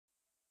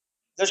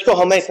दोस्तों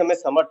हमें इस समय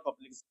समर्थ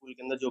पब्लिक स्कूल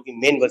के अंदर जो कि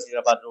मेन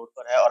वजीराबाद रोड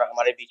पर है और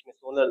हमारे बीच में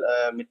सोनल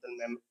मित्तल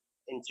मैम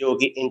जो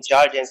कि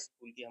इंचार्ज हैं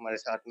स्कूल की हमारे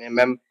साथ में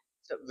ma'am.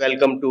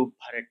 Welcome to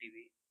Bharat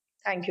TV.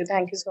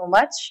 Thank you so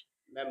much.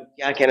 Ma'am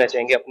क्या कहना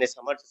चाहेंगे अपने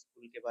समर्थ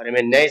स्कूल के बारे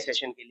में, नए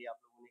सेशन के लिए आप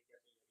लोगों ने क्या?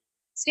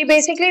 See,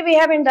 basically, we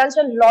have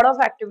indulged a lot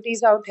of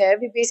activities out here.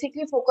 We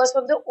basically focus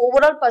on the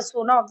overall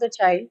persona of the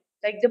child,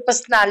 like the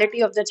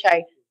personality of the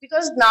child.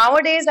 Because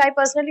nowadays, I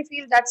personally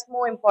feel that's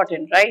more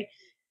important, right?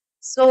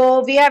 So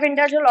we have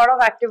indulged a lot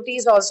of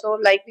activities also,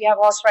 like we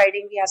have horse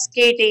riding, we have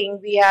skating,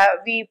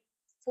 we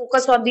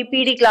focus on the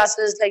PD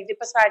classes, like the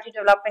personality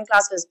development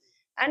classes,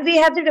 and we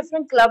have the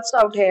different clubs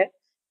out here,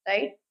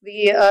 right?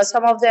 We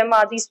some of them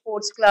are the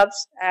sports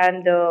clubs,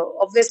 and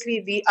obviously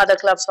the other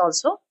clubs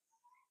also.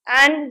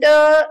 And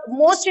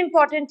most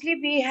importantly,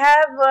 we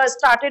have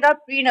started our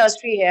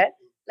pre-nursery here.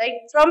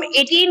 Like from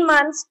 18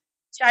 months,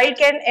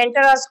 child can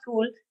enter our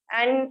school,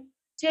 and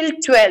till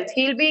 12th,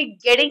 he'll be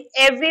getting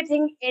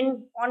everything in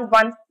on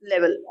one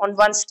level, on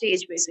one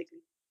stage, basically.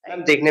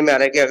 Ma'am देखने में आ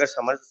रहा है कि अगर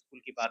समर्थ school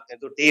की बात करें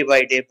तो डे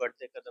बाय डे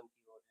बढ़ते कदम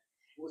की ओर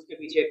है, उसके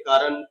पीछे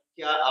कारण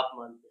क्या आप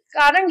मानते हैं?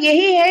 कारण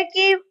यही है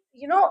कि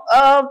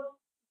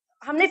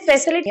हमने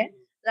फैसिलिटी है,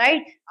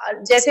 राइट?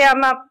 जैसे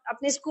हम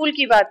अपने स्कूल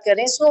की बात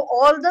करें, so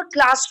all the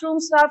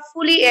classrooms are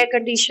fully air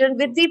condition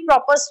with the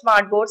proper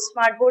smart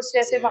boards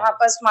जैसे वहां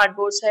पर स्मार्ट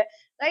बोर्ड्स है,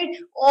 right?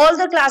 All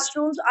the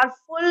classrooms are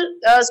full,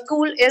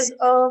 school is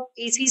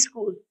AC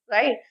school,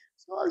 right?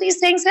 So all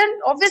these things,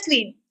 and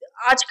obviously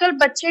आजकल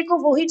बच्चे को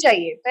वही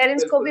चाहिए,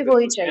 parents को भी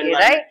वही चाहिए,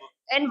 right?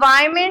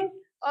 Environment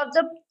of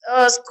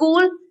the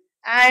school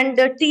and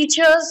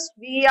teachers,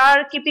 we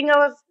are keeping a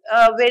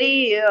very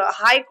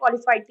high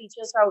qualified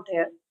teachers out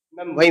here.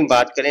 Ma'am वही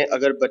बात करें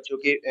अगर बच्चों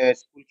के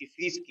स्कूल की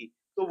फीस की,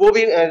 तो वो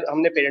भी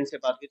हमने पेरेंट्स से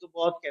बात की तो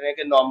बहुत कह रहे हैं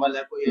कि नॉर्मल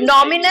है, कोई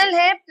नॉमिनल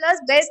है।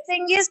 प्लस बेस्ट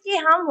थिंग इज कि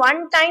हम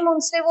वन टाइम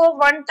उनसे वो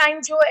वन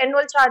टाइम जो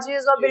एनुअल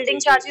चार्जेस और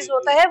बिल्डिंग चार्जेस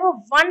होता है वो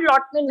वन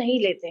लॉट में नहीं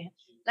लेते हैं,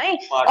 नहीं?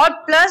 और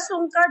प्लस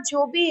उनका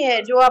जो भी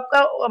है, जो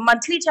आपका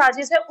मंथली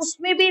चार्जेस है,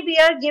 उसमें भी we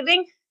are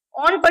giving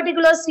on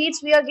particular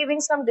seats, we are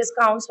giving some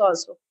discounts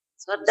also.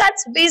 So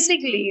that's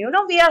basically,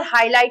 we are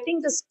highlighting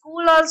the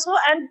school also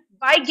and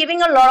by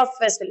giving a lot of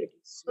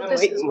facilities. So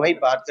वही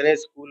बात करें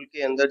school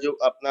के अंदर जो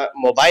अपना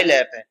मोबाइल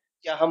ऐप है,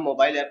 क्या हम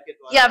मोबाइल ऐप के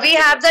द्वारा? Yeah, we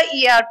have the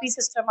ERP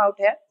system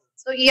out here.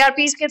 So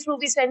ERPs के through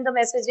we send the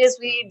messages.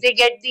 They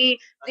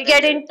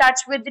get in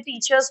touch with the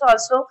teachers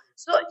also.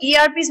 So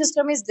ERP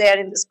system is there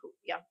in the school.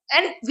 Yeah,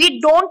 and we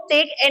don't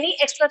take any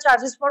extra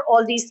charges for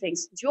all these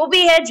things. जो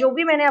भी है, जो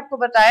भी मैंने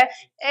आपको बताया,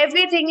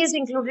 everything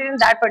is included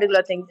in that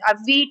particular thing.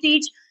 We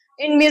teach.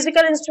 In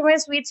musical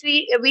instruments, we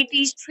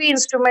teach 3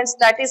 instruments,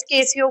 that is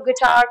Casio,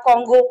 guitar,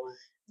 congo.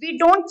 We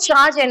don't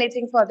charge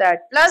anything for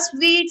that. Plus,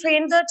 we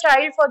train the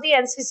child for the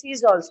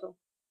NCCs also,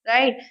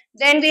 right?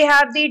 Then we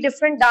have the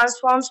different dance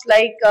forms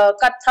like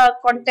Kathak,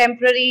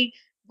 contemporary,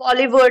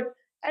 Bollywood,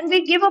 and we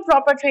give a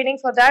proper training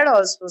for that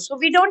also. So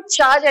we don't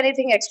charge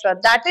anything extra.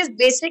 That is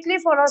basically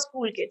for our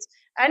school kids.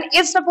 And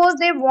if suppose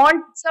they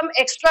want some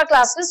extra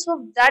classes, so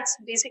that's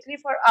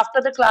basically for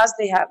after the class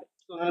they have it.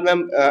 Sonal ma'am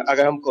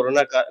अगर हम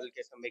corona काल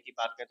के समय की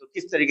बात करें तो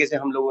किस तरीके से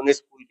हम लोगों ने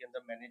स्कूल के अंदर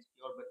मैनेज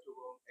किया और बच्चों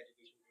को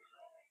एजुकेशन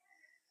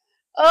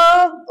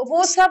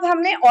वो सब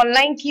हमने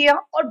ऑनलाइन किया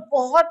और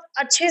बहुत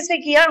अच्छे से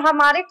किया.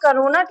 हमारे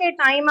कोरोना के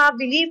टाइम आप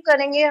बिलीव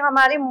करेंगे,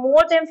 हमारे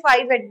मोर देन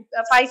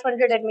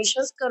 500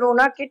 एडमिशंस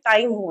कोरोना के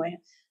टाइम हुए हैं.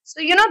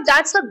 So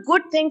that's a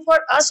good thing for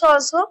us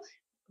also.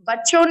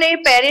 बच्चों ने,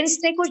 पेरेंट्स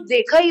ने कुछ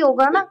देखा ही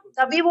होगा ना,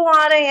 तभी वो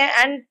आ रहे हैं.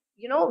 And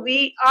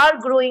we are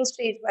growing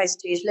stage by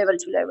stage, level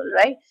two level,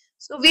 right?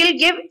 So we'll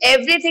give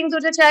everything to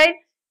the child.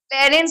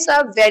 Parents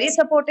are very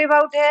supportive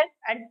out here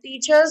and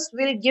teachers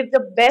will give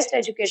the best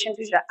education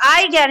to you.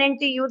 I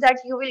guarantee you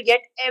that you will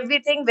get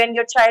everything when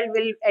your child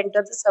will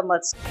enter the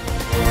Samarth.